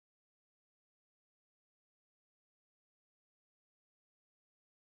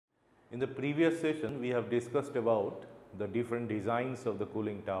In the previous session, we have discussed about the different designs of the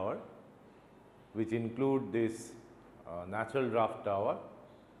cooling tower, which include this natural draft tower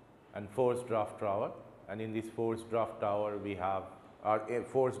and forced draft tower. And in this forced draft tower, we have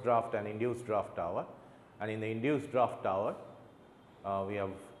forced draft and induced draft tower. And in the induced draft tower, we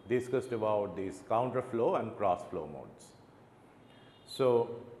have discussed about this counter flow and cross flow modes. So,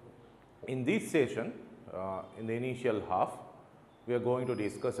 in this session, in the initial half, we are going to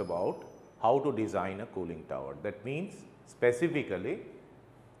discuss about how to design a cooling tower. That means specifically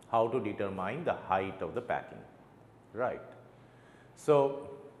how to determine the height of the packing, right. So,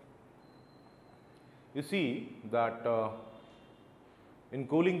 you see that in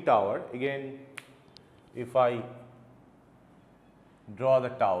cooling tower, again if I draw the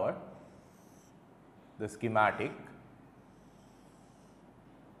tower, the schematic,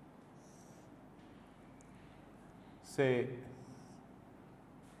 say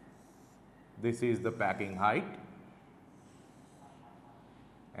this is the packing height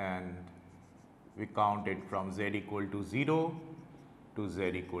and we count it from z equal to 0 to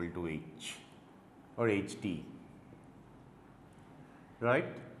z equal to h or ht,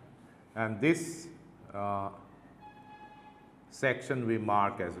 right, and this section we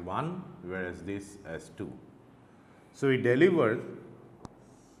mark as 1, whereas this as 2. So, we deliver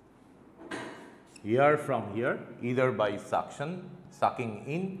air from here either by sucking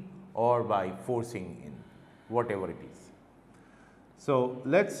in or by forcing in, whatever it is. So,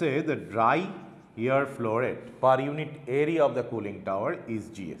 let us say the dry air flow rate per unit area of the cooling tower is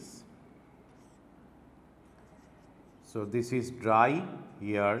Gs. So, this is dry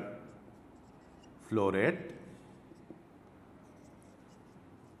air flow rate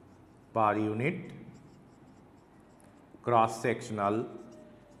per unit cross sectional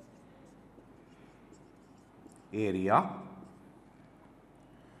area.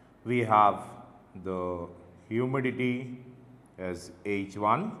 We have the humidity as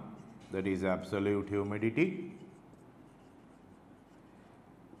H1, that is absolute humidity.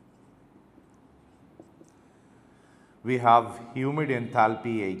 We have humid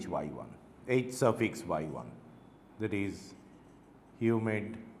enthalpy HY1, H suffix Y1, that is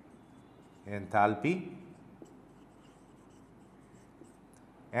humid enthalpy,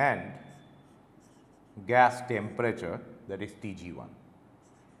 and gas temperature, that is Tg1.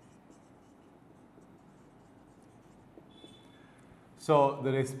 So,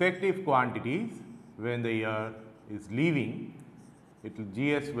 the respective quantities when the air is leaving,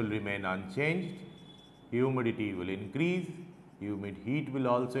 Gs will remain unchanged, humidity will increase, humid heat will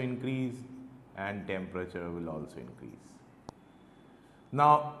also increase, and temperature will also increase.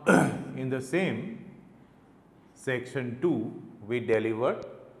 Now, in the same section 2, we deliver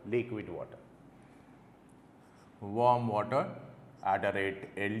liquid water, warm water at a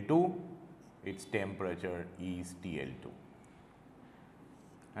rate L2, its temperature is TL2.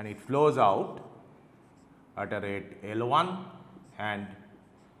 And it flows out at a rate L1 and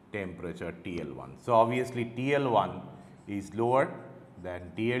temperature TL1. So, obviously, TL1 is lower than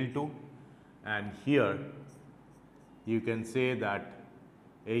TL2, and here you can say that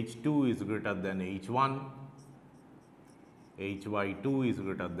H2 is greater than H1, HY2 is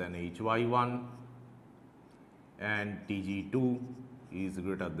greater than HY1, and Tg2 is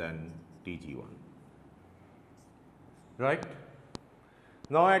greater than Tg1, right.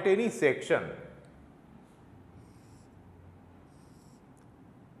 Now, at any section,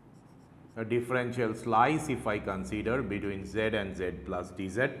 a differential slice if I consider between z and z plus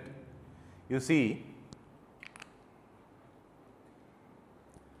dz, you see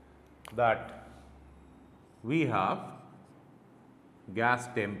that we have gas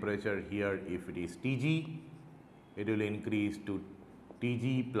temperature here. If it is Tg, it will increase to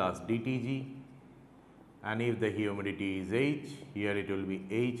Tg plus dTg, and if the humidity is H, here it will be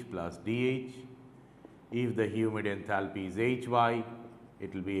H plus dH. If the humid enthalpy is Hy,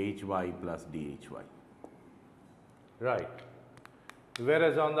 it will be Hy plus dHy, right.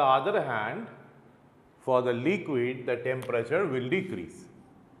 Whereas, on the other hand, for the liquid, the temperature will decrease.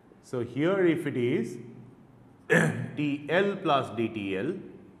 So, here if it is TL plus dTL,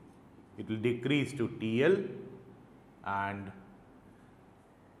 it will decrease to TL, and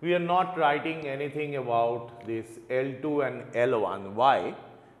we are not writing anything about this L2 and L1. Why?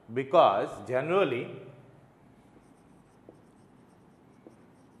 Because generally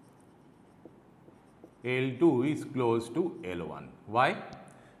L2 is close to L1. Why?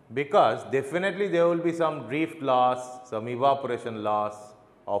 Because definitely there will be some drift loss, some evaporation loss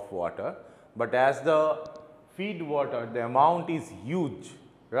of water, but as the feed water, the amount is huge,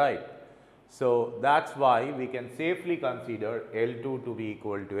 right. So, that is why we can safely consider L2 to be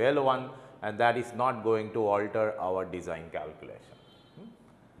equal to L1, and that is not going to alter our design calculation.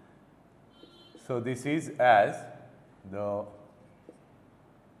 So, this is as the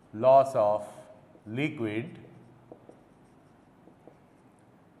loss of liquid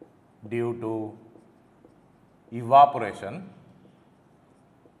due to evaporation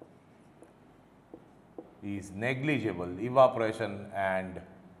is negligible, evaporation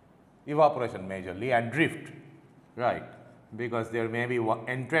majorly, and drift, right, because there may be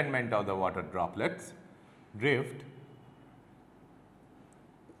entrainment of the water droplets. Drift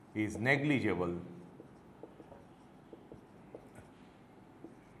is negligible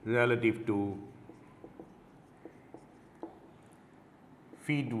relative to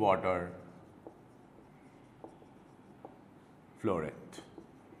feed water flow rate.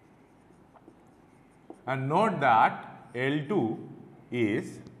 And note that L2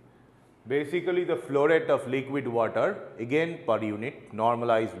 is basically the flow rate of liquid water, again per unit,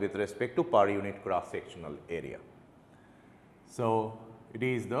 normalized with respect to per unit cross sectional area. So, it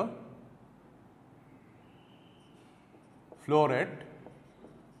is the flow rate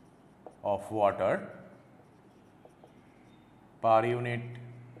of water per unit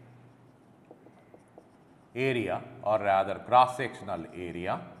area, or rather cross sectional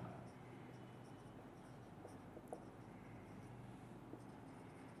area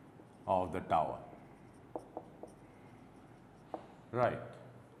of the tower, right.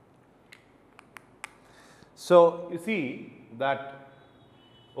 So, you see that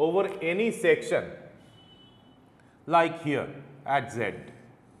over any section like here at Z,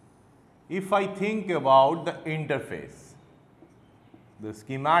 if I think about the interface, the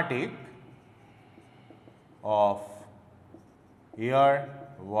schematic of air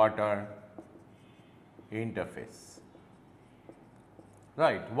water interface,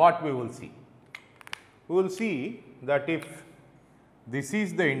 right, what we will see? We will see that if this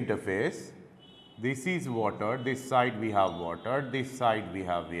is the interface, this is water, this side we have water, this side we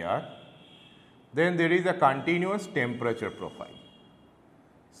have air, then there is a continuous temperature profile.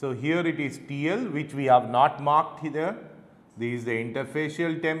 So, here it is TL, which we have not marked here. This is the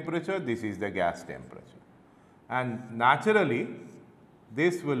interfacial temperature, this is the gas temperature, and naturally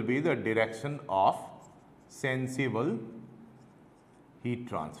this will be the direction of sensible heat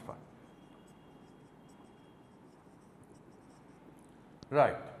transfer,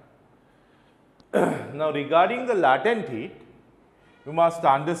 right. Now, regarding the latent heat, you must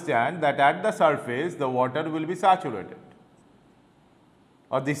understand that at the surface the water will be saturated,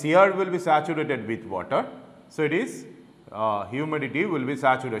 or this air will be saturated with water. So, it is humidity will be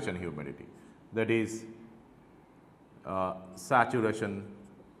saturation humidity, that is saturation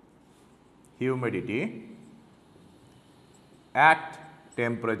humidity at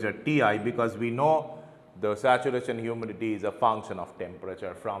temperature Ti, because we know the saturation humidity is a function of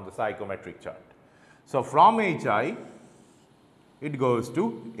temperature from the psychometric chart. So, from Hi it goes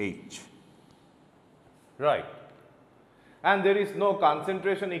to H, right, and there is no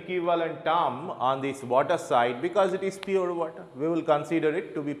concentration equivalent term on this water side because it is pure water. We will consider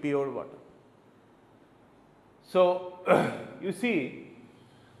it to be pure water. So, you see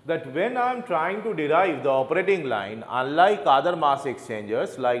that when I am trying to derive the operating line, unlike other mass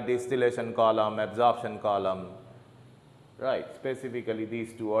exchangers like distillation column, absorption column, right, specifically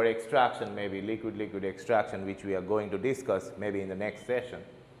these two, or extraction, maybe liquid extraction, which we are going to discuss maybe in the next session.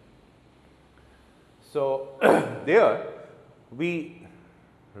 So, there we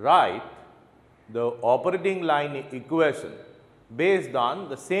write the operating line equation based on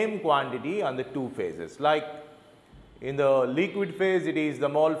the same quantity on the two phases, like in the liquid phase it is the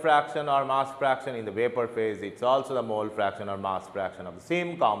mole fraction or mass fraction, in the vapor phase it is also the mole fraction or mass fraction of the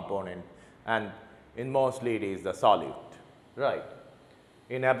same component, and in mostly it is the solute, right.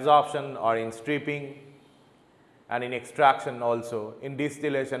 In absorption or in stripping and in extraction also, in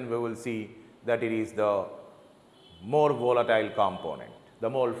distillation we will see that it is the more volatile component. The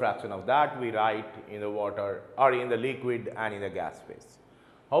mole fraction of that we write in the water or in the liquid and in the gas phase.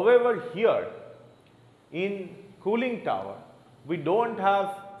 However, here in cooling tower we do not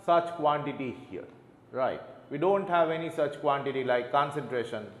have such quantity here, right. We do not have any such quantity like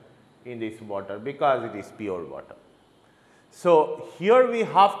concentration in this water because it is pure water. So, here we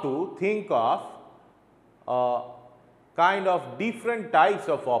have to think of kind of different types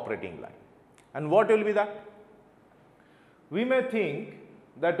of operating line, and what will be that? We may think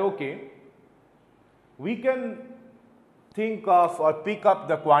that okay, we can think of or pick up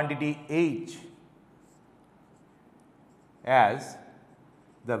the quantity H as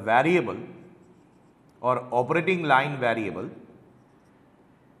the variable or operating line variable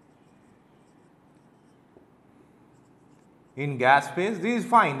in gas phase, this is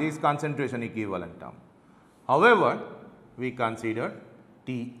fine, this is concentration equivalent term. However, we consider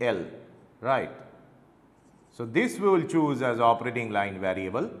TL, right. So, this we will choose as operating line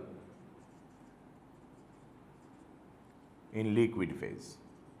variable in liquid phase.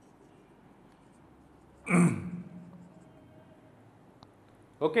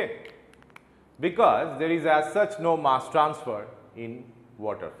 Okay, because there is as such no mass transfer in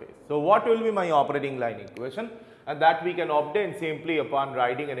water phase. So, what will be my operating line equation, and that we can obtain simply upon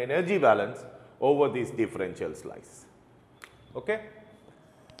writing an energy balance over this differential slice. Okay.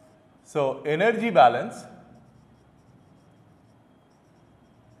 So, energy balance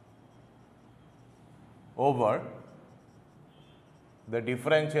over the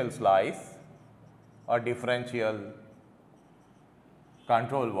differential slice or differential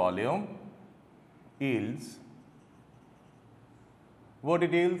control volume yields what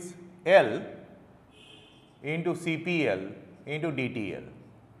it yields? L into CPL into DTL,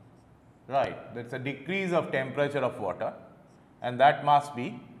 right. That is a decrease of temperature of water, and that must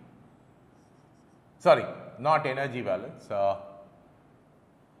be, sorry, not energy balance,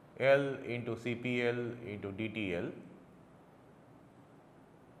 L into CPL into DTL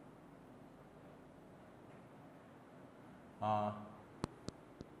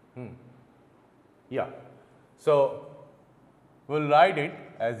yeah. So, we will write it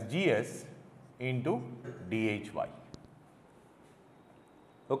as GS into DHY.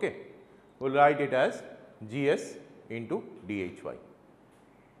 Okay. We will write it as GS into DHY.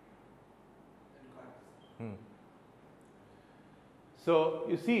 So,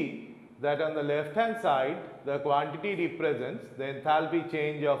 you see that on the left hand side the quantity represents the enthalpy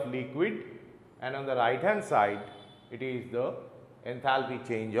change of liquid, and on the right hand side it is the enthalpy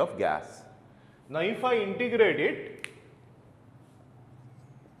change of gas. Now, if I integrate it,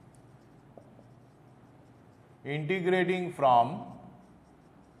 integrating from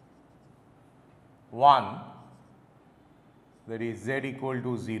 1, that is z equal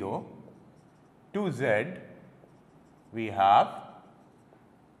to 0 to z, we have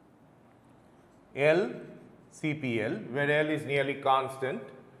L CPL, where L is nearly constant.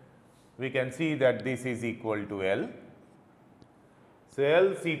 We can see that this is equal to L. So, L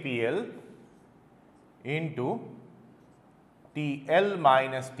CPL into TL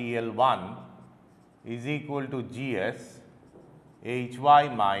minus TL1 is equal to GS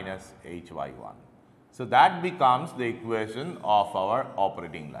HY minus HY1. So, that becomes the equation of our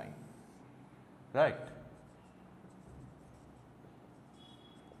operating line, right.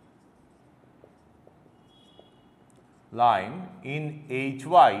 Line in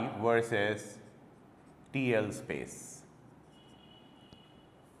HY versus TL space.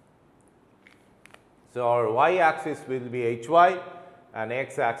 So, our y axis will be HY and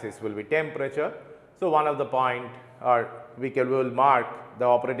x axis will be temperature. So, one of the point, or we will mark the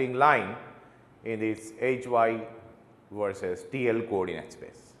operating line in this HY versus TL coordinate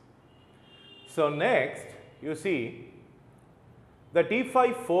space. So, next you see that if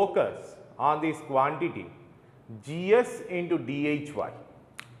I focus on this quantity GS into DHY,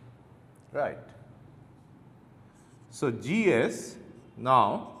 right. So, GS,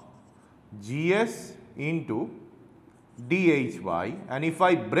 now GS into DHY, and if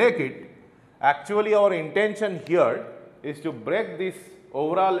I break it, actually our intention here is to break this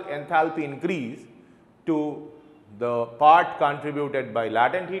overall enthalpy increase to the part contributed by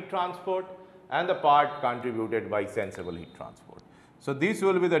latent heat transport and the part contributed by sensible heat transport. So, this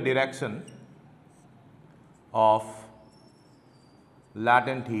will be the direction of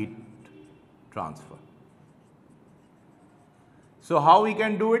latent heat transfer. So, how we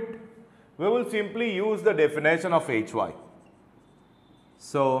can do it? We will simply use the definition of HY.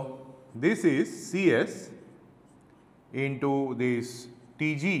 So, this is CS into this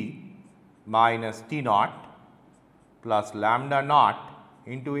Tg minus T naught plus lambda naught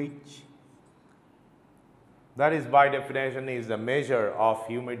into H. That is by definition is the measure of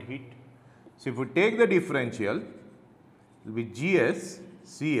humid heat. So, if we take the differential, it will be GS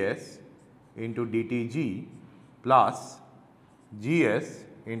CS into DTG plus GS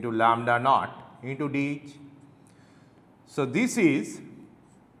into lambda naught into DH. So, this is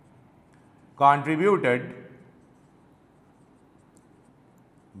contributed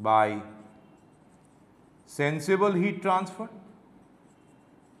by sensible heat transfer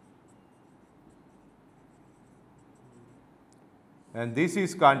and this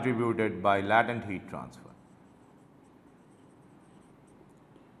is contributed by latent heat transfer.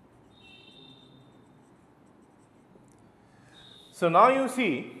 So, now you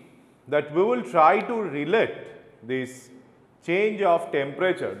see that we will try to relate this change of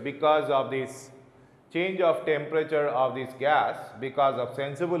temperature because of this change of temperature of this gas because of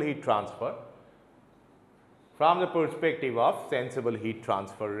sensible heat transfer from the perspective of sensible heat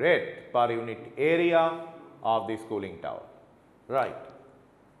transfer rate per unit area of this cooling tower, right.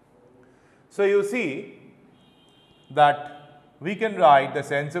 So, you see that we can write the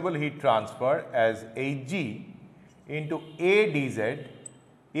sensible heat transfer as Hg into A dz.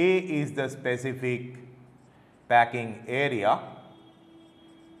 A is the specific packing area,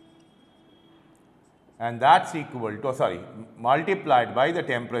 and that is equal to multiplied by the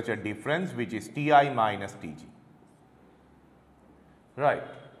temperature difference, which is Ti minus Tg, right.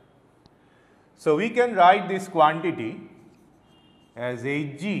 So, we can write this quantity as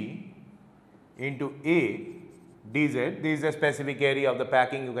Hg into A dz. This is the specific area of the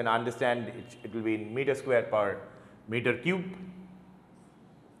packing. You can understand it will be in meter square per meter cube.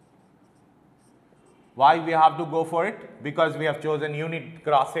 Why we have to go for it? Because we have chosen unit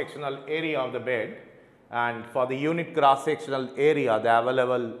cross sectional area of the bed, and for the unit cross sectional area the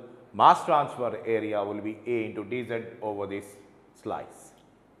available mass transfer area will be A into dz over this slice.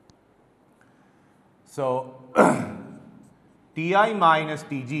 So, Ti minus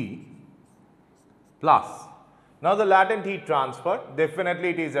Tg plus, now the latent heat transfer, definitely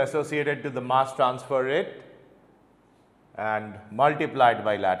it is associated to the mass transfer rate and multiplied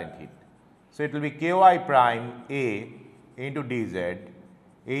by latent heat. So, it will be Ky prime A into dz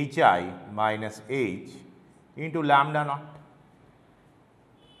Hi minus H into lambda naught,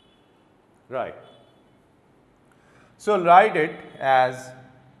 right. So, write it as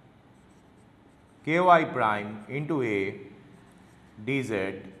Ky prime into A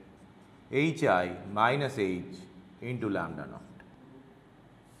dz Hi minus H into lambda naught.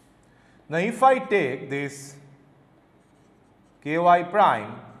 Now, if I take this Ky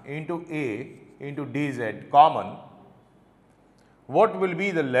prime into A into dz common, what will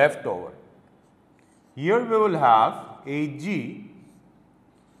be the leftover? Here we will have Hg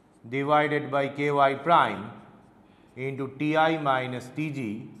divided by Ky prime into Ti minus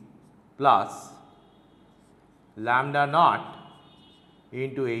Tg plus lambda naught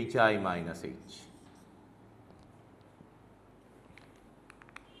into Hi minus H,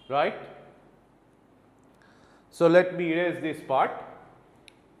 right. So, let me erase this part.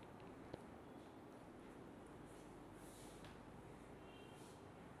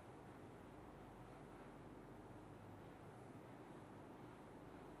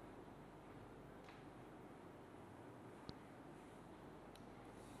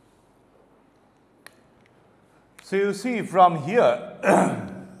 So, you see from here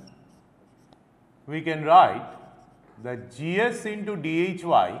we can write that Gs into dhy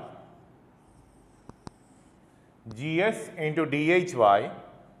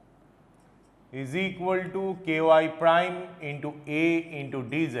is equal to Ky prime into A into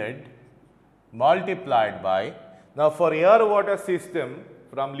dz multiplied by, now for air water system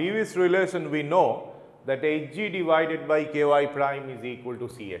from Lewis relation we know that Hg divided by Ky prime is equal to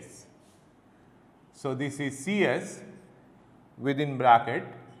Cs. So, this is Cs within bracket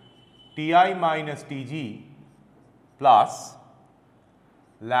Ti minus Tg plus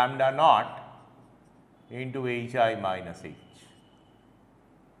lambda naught into Hi minus H.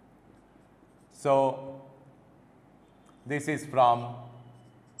 So, this is from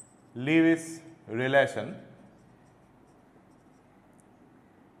Lewis relation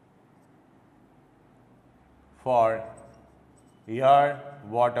for air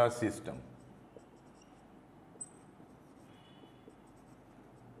water system,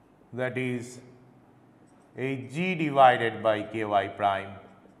 that is Hg divided by Ky prime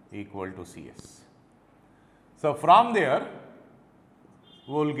equal to Cs. So, from there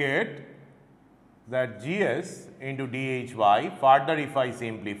we will get that Gs into dhy, further if I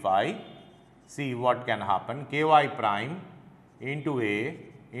simplify, see what can happen, Ky prime into A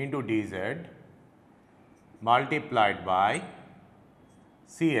into dz multiplied by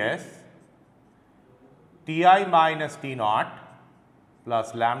Cs Ti minus T naught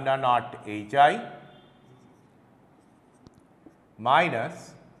plus lambda naught Hi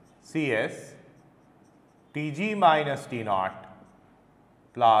minus Cs Tg minus T naught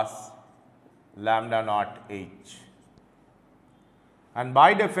plus lambda naught H, and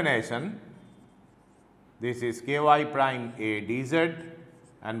by definition this is Ky prime A dz,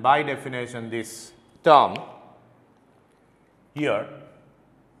 and by definition this term here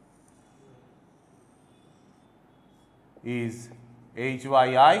is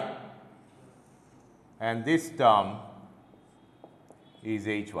Hyi and this term is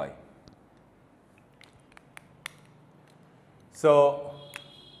Hy. So,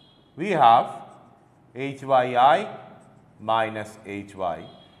 we have Hyi minus Hy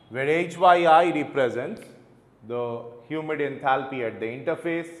where HYI represents the humid enthalpy at the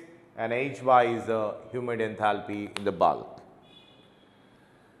interface and HY is the humid enthalpy in the bulk.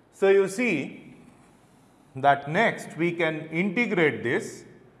 So, you see that next we can integrate this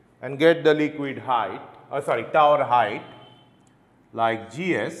and get the liquid height tower height like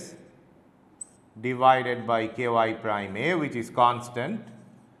GS divided by Ky prime A, which is constant.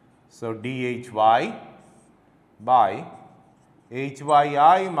 So, dHy by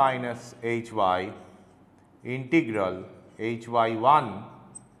HYI minus HY integral HY1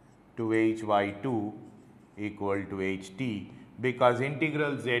 to HY2 equal to HT, because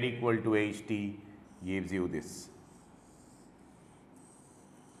integral z equal to HT gives you this.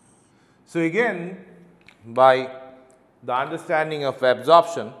 So, again by the understanding of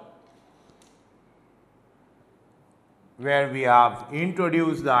absorption, where we have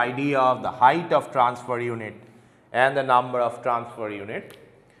introduced the idea of the height of transfer unit and the number of transfer unit,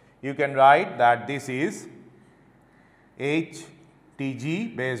 you can write that this is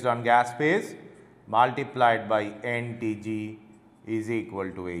HTG based on gas phase multiplied by NTG is equal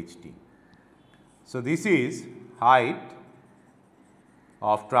to HT. So, this is height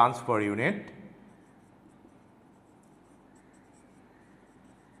of transfer unit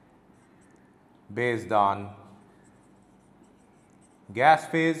based on gas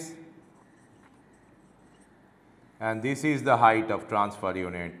phase, and this is the height of transfer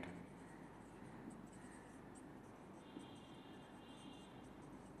unit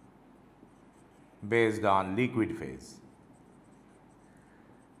based on liquid phase.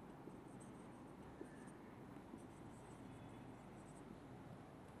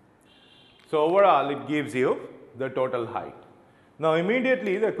 So, overall it gives you the total height. Now,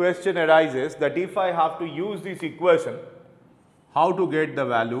 immediately the question arises that if I have to use this equation, how to get the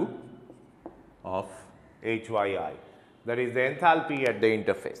value of HYI, that is the enthalpy at the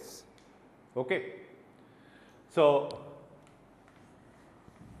interface. Okay. So,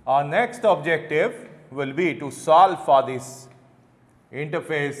 our next objective will be to solve for this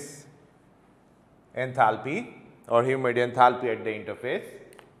interface enthalpy or humid enthalpy at the interface.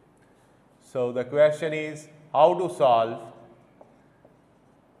 So, the question is how to solve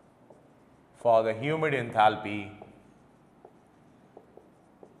for the humid enthalpy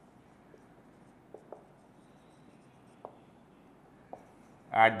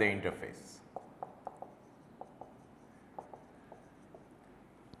at the interface.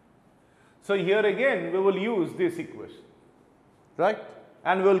 So, here again we will use this equation, right,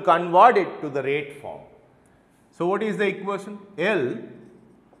 and we will convert it to the rate form. So, what is the equation? L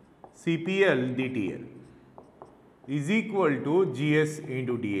CPL DTL is equal to GS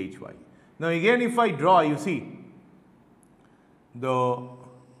into DHY. Now, again if I draw, you see the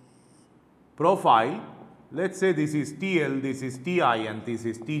profile, let us say this is TL, this is TI and this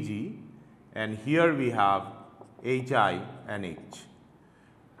is TG, and here we have HI and H.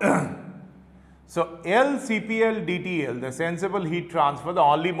 So, L CPL DTL, the sensible heat transfer, the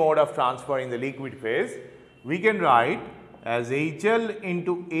only mode of transfer in the liquid phase, we can write as HL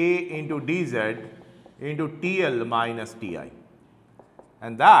into A into DZ into TL minus TI,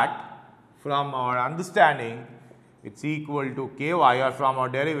 and that from our understanding it is equal to Ky, or from our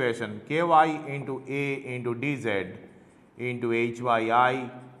derivation Ky into A into DZ into HYI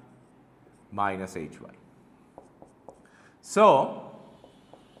minus HY. So,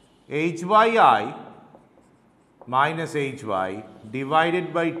 HYI minus HY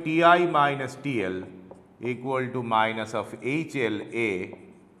divided by TI minus TL equal to minus of HLA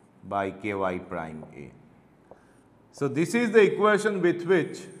by Ky prime A. So, this is the equation with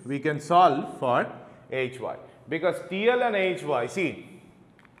which we can solve for HY, because TL and HY, see,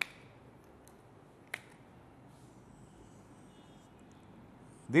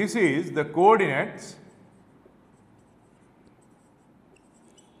 this is the coordinates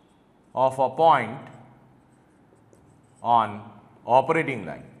of a point on operating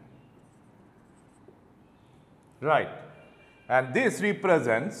line, right, and this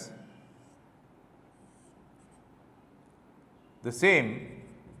represents the same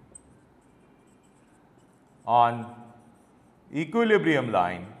on equilibrium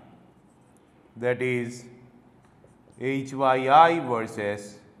line, that is HYI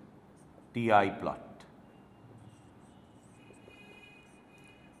versus TI plot,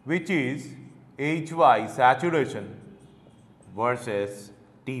 which is HY saturation versus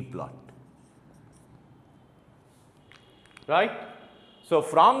T plot, right. So,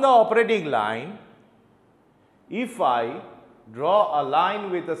 from the operating line, if I draw a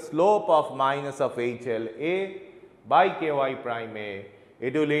line with a slope of minus of HLA by Ky prime A,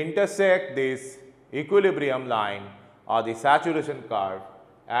 it will intersect this equilibrium line or the saturation curve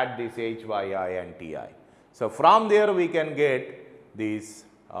at this HYI and TI. So, from there we can get this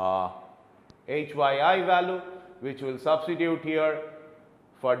HYI value, which will substitute here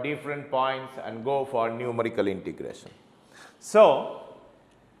for different points and go for numerical integration. So,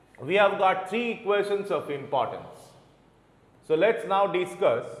 we have got three equations of importance. So, let us now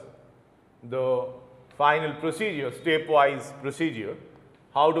discuss the final procedure, stepwise procedure,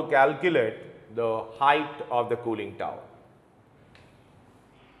 how to calculate the height of the cooling tower.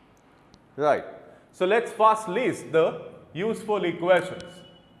 Right. So, let us first list the useful equations.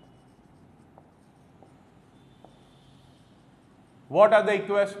 What are the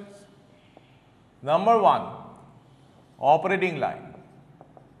equations? Number 1, operating line,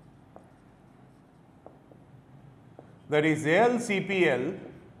 that is LCPL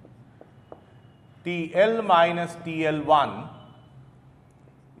TL minus TL1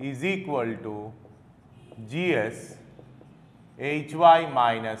 is equal to GS HY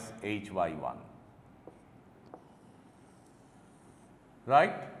minus HY1,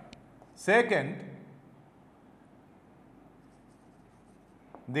 right. Second,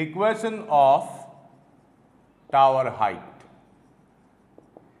 the equation of tower height,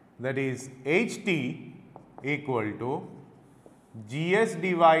 that is HT equal to GS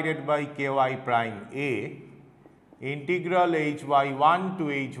divided by KY prime A integral HY1 to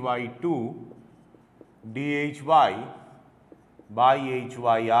HY2 DHY by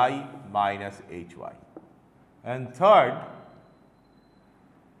HYI minus HY. And third,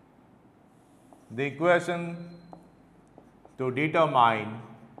 the equation to determine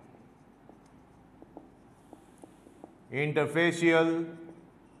interfacial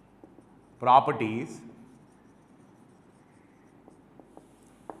properties,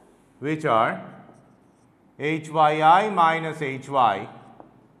 which are HYI minus HY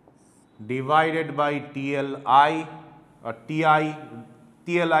divided by TLI or TI,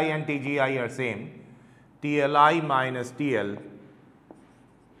 TLI and TGI are same, TLI minus TL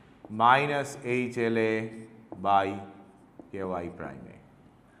minus HLA by KY prime A.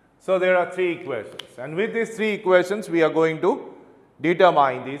 So, there are three equations, and with these three equations we are going to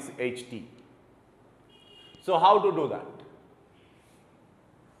determine this HT. So, how to do that?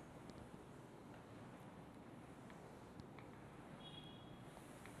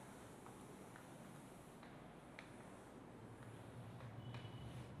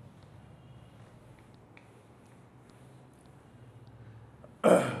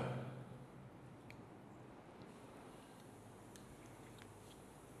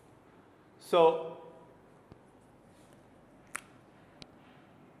 So,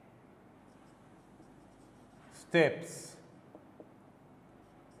 steps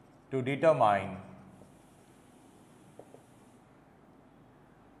to determine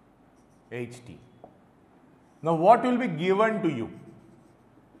HT. Now, what will be given to you?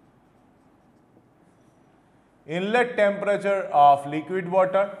 Inlet temperature of liquid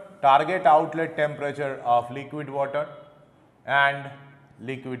water, target outlet temperature of liquid water, and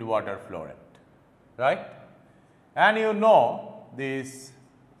liquid water flow rate, right? And you know this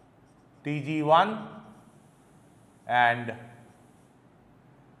TG1 and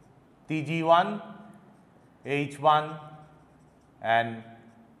TG1, H1 and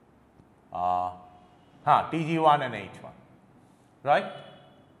TG1 and H1, right?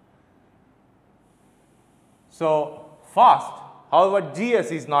 So, first, however,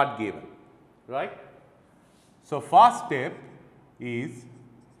 GS is not given, right? So, first step is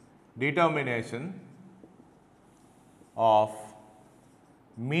determination of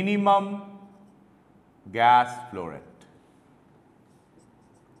minimum gas flow rate,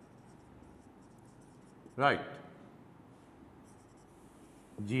 right,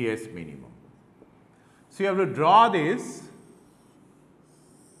 GS minimum. So, you have to draw this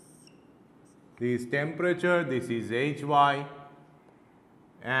temperature, this is HY,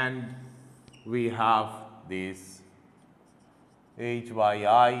 and we have this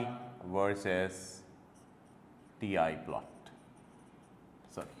HYI versus TI plot.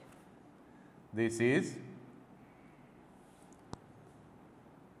 Sorry, this is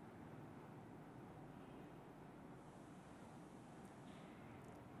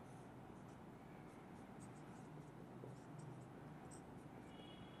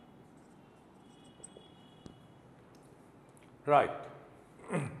right.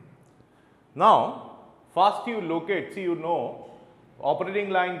 Now, first you locate, see, you know operating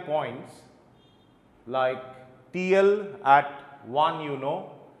line points like TL at 1 you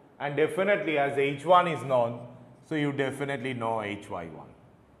know, and definitely as H1 is known, so you definitely know HY1,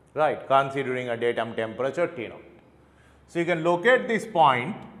 right, considering a datum temperature T0. So, you can locate this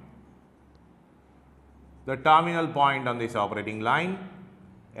point, the terminal point on this operating line,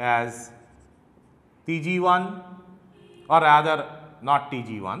 as Tg1, or rather not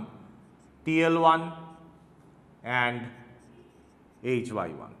Tg1, TL1 and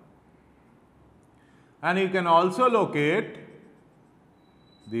Hy1. And you can also locate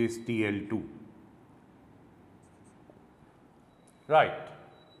this TL2. Right.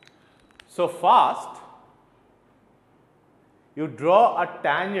 So first, you draw a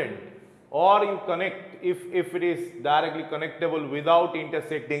tangent, or you connect, if it is directly connectable without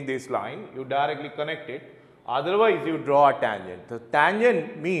intersecting this line, you directly connect it, otherwise you draw a tangent. The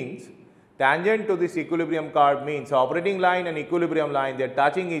tangent means, tangent to this equilibrium curve means operating line and equilibrium line, they are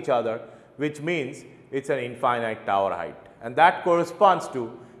touching each other, which means it is an infinite tower height, and that corresponds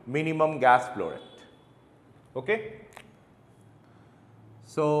to minimum gas flow rate. Okay?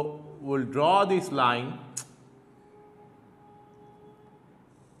 So, we will draw this line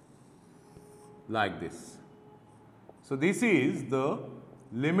like this. So, this is the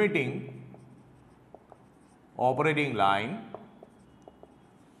limiting operating line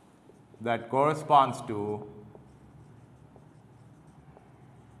that corresponds to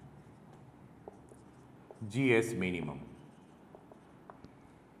GS minimum,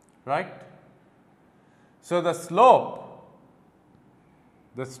 right. So, the slope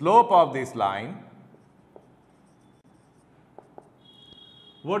of this line,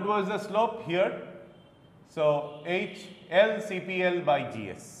 what was the slope here? So, L CPL by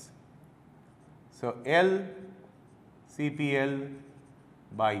GS. So, L CPL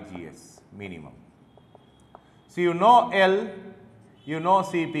by GS minimum. So, you know L, you know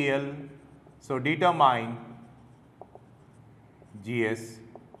CPL, so determine GS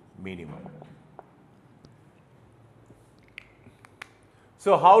minimum.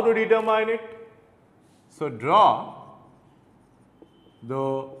 So, how to determine it? So, draw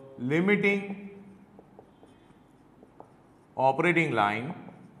the limiting operating line,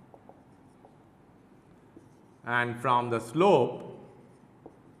 and from the slope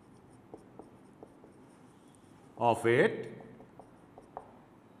of it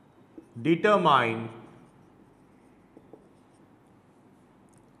determine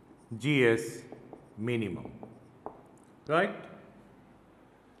GS minimum, right.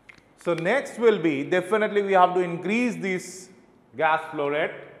 So, next will be, definitely we have to increase this gas flow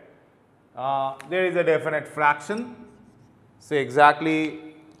rate. There is a definite fraction. So,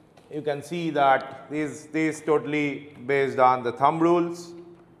 exactly you can see that this is totally based on the thumb rules,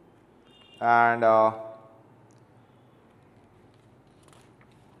 and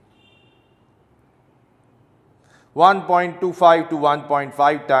 1.25 to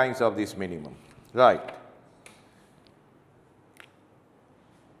 1.5 times of this minimum, right.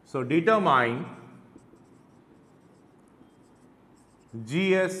 So, determine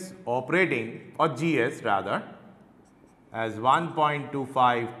GS operating, or GS rather, as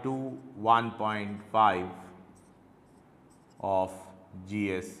 1.25 to 1.5 of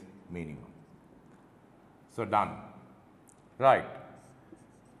GS minimum. So, done, right.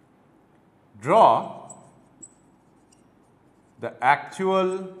 Draw the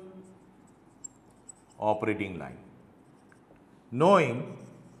actual operating line, knowing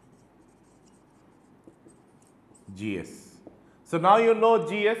GS. So, now you know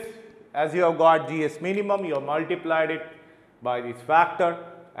GS, as you have got GS minimum, you have multiplied it by this factor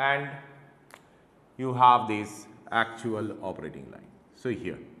and you have this actual operating line. So,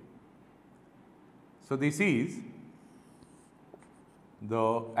 here. So, this is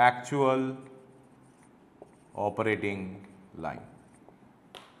the actual operating line,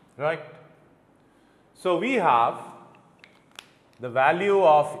 right. So, we have the value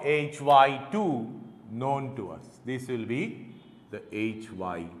of Hy2 known to us. This will be the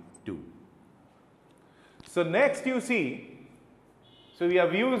Hy2. So, next you see, so we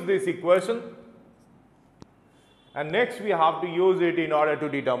have used this equation, and next we have to use it in order to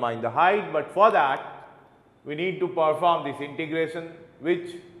determine the height, but for that we need to perform this integration,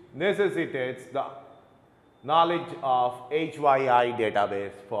 which necessitates the knowledge of HYI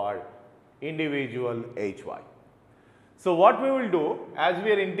database for individual HY. So, what we will do, as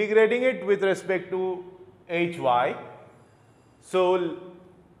we are integrating it with respect to HY, so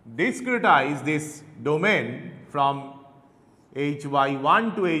discretize this domain from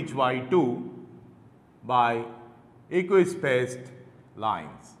HY1 to HY2 by equispaced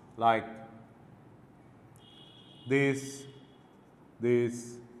lines like this,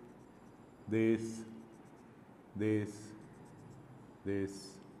 this, this, this, this,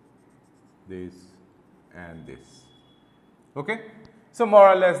 this and this. Okay? So, more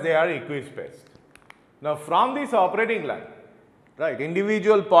or less they are equispaced. Now, from this operating line, right?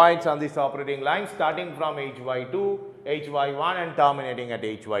 Individual points on this operating line starting from hy2, hy1 and terminating at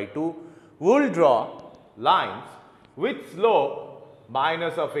hy2 will draw lines with slope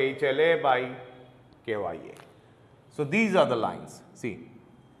minus of hla by kya. So, these are the lines, see.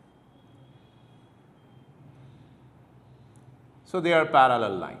 So, they are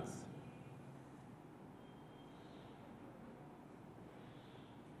parallel lines.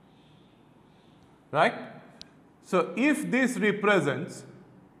 Right? So, if this represents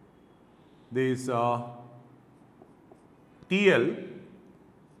this TL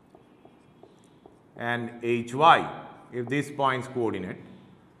and HY, if this point's coordinate,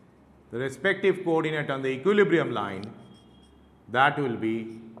 the respective coordinate on the equilibrium line, that will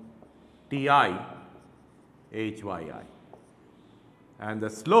be TI HYI, and the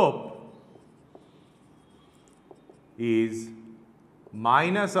slope is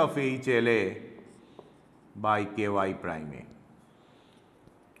minus of HLA by Ky prime A.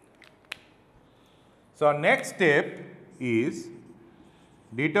 So, our next step is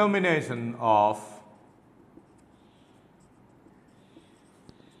determination of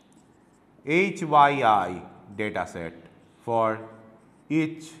HYI data set for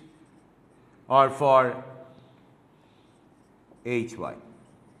each or for HY.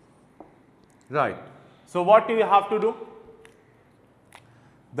 Right. So, what do you have to do?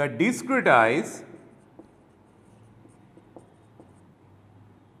 The discretize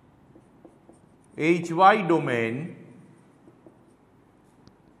HY domain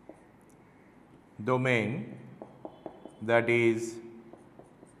that is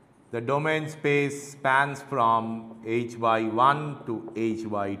the domain space spans from hy1 to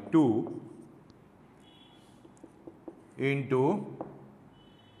hy2 into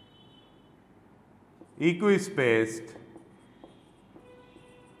equispaced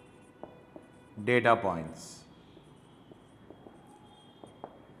data points.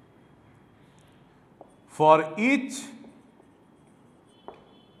 For each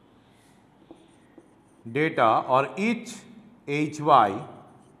data or each HY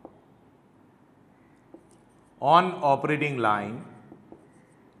on operating line,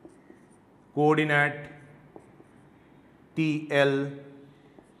 coordinate TL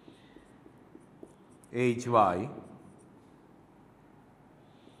HY,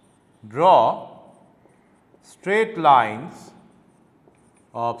 draw straight lines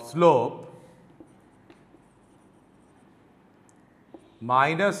of slope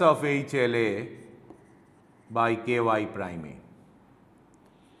minus of HLA by Ky prime A.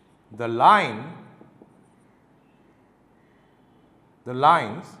 The lines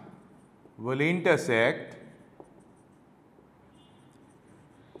will intersect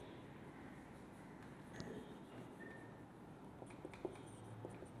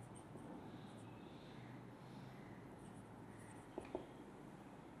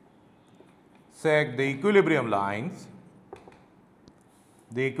the equilibrium line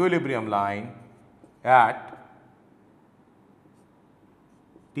at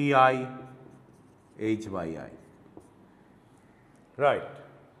TI HYI. Right.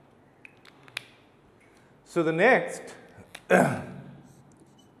 So, the next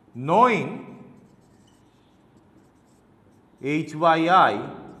knowing HYI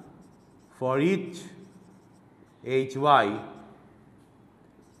for each HY,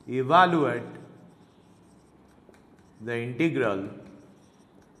 evaluate the integral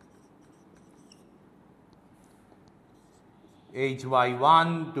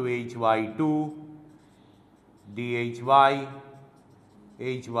hy1 to hy2 dhy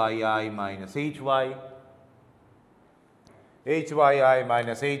hyi minus hy, hyi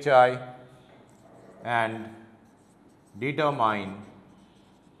minus hi, and determine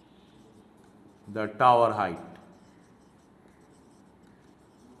the tower height.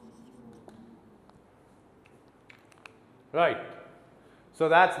 Right. So,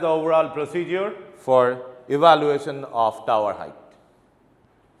 that is the overall procedure for evaluation of tower height.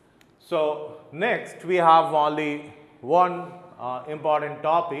 So, next we have only one important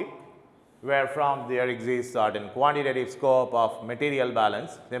topic where from there exists certain quantitative scope of material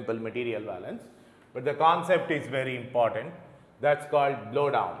balance, simple material balance, but the concept is very important, that is called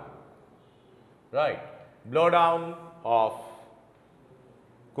blowdown, right, blowdown of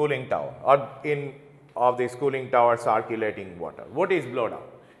cooling tower or of this cooling tower circulating water. What is blowdown?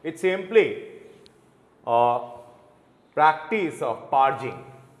 It is simply a practice of purging.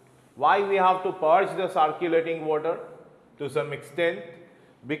 Why we have to purge the circulating water to some extent?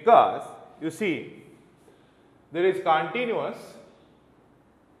 Because you see there is continuous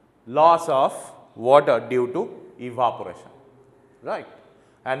loss of water due to evaporation, right,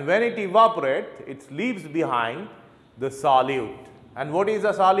 and when it evaporates it leaves behind the solute, And what is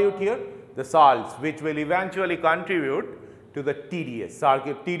the solute here? The salts, which will eventually contribute to the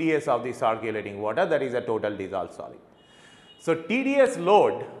TDS of the circulating water, that is a total dissolved solid. So, TDS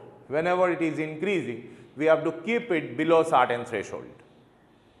load, whenever it is increasing, we have to keep it below certain threshold.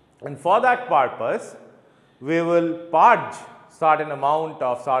 And for that purpose, we will purge certain amount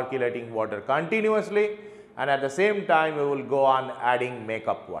of circulating water continuously, and at the same time we will go on adding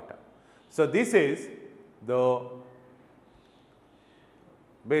makeup water. So, this is the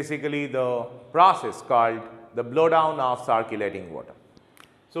basically the process called the blowdown of circulating water.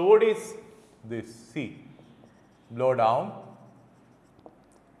 So, what is this? See, blowdown,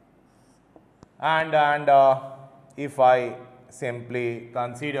 and if I simply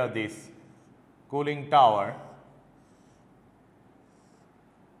consider this cooling tower,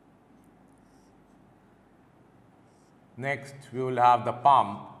 next we will have the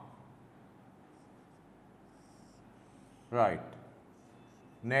pump, right,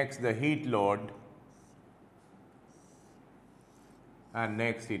 next the heat load, and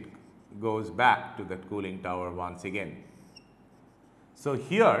next it goes back to the cooling tower once again. So,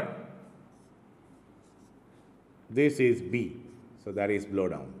 here this is B, so that is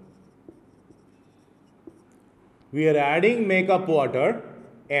blowdown. We are adding makeup water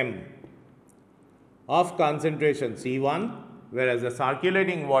M of concentration C1, whereas the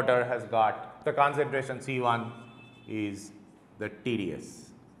circulating water has got the concentration C1 is the TDS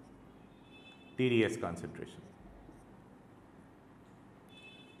concentration,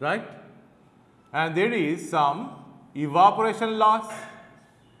 right, and there is some evaporation loss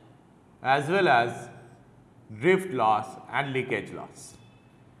as well as drift loss and leakage loss.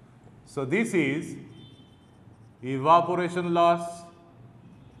 So, this is evaporation loss,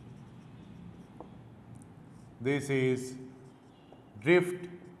 this is drift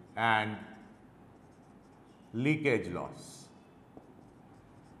and leakage loss.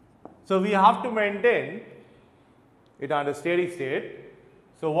 So, we have to maintain it under steady state.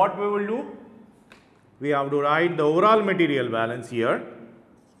 So, what we will do? We have to write the overall material balance here.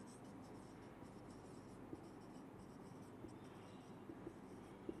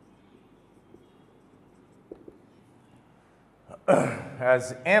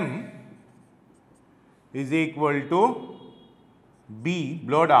 As M is equal to B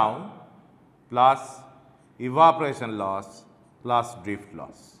blowdown plus evaporation loss plus drift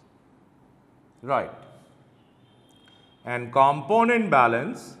loss, right, and component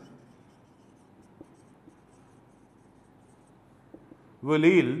balance will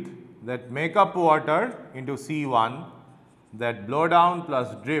yield that makeup water into C1, that blowdown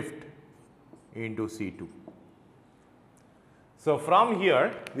plus drift into C2. So, from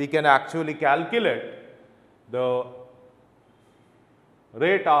here we can actually calculate the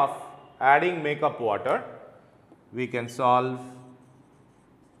rate of adding makeup water. We can solve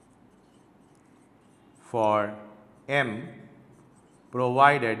for M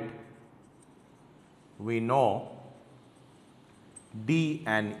provided we know D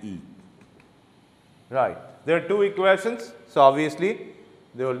and E, right. There are two equations. So, obviously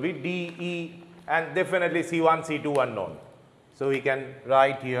there will be D, E and definitely C1, C2 unknown. So, we can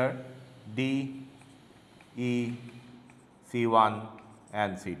write here D, E, C1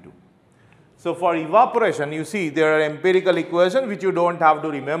 and C2. So, for evaporation you see there are empirical equations which you do not have to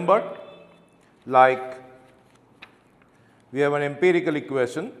remember, like we have an empirical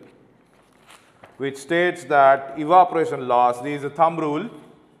equation which states that evaporation loss, this is a thumb rule,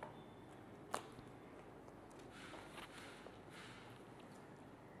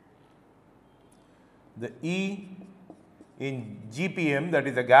 the E in GPM, that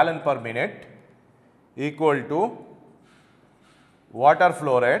is a gallon per minute, equal to water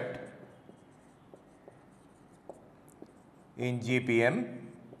flow rate in GPM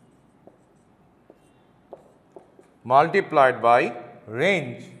multiplied by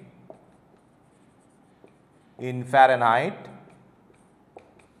range in Fahrenheit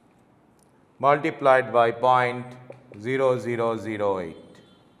multiplied by 0.0008,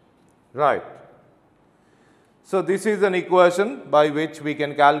 right. So, this is an equation by which we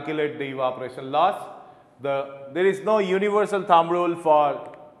can calculate the evaporation loss. There is no universal thumb rule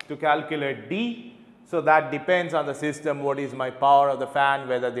to calculate D. So, that depends on the system, what is my power of the fan,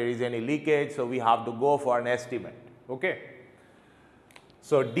 whether there is any leakage. So, we have to go for an estimate. Okay.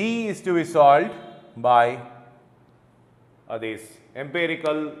 So, D is to be solved by this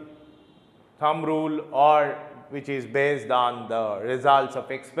empirical thumb rule, or which is based on the results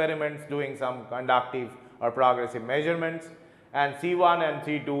of experiments doing some conductive or progressive measurements, and C1 and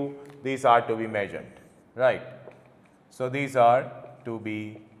C2 these are to be measured, right. So, these are to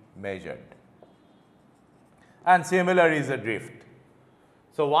be measured, and similar is the drift.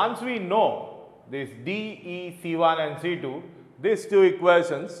 So once we know this D, E, C1 and C2, these two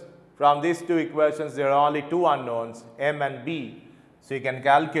equations, from these two equations there are only two unknowns, M and B. So you can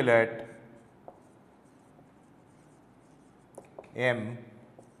calculate M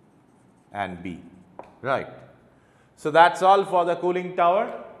and B, right. So that's all for the cooling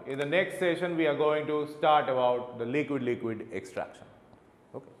tower. In the next session we are going to start about the liquid-liquid extraction.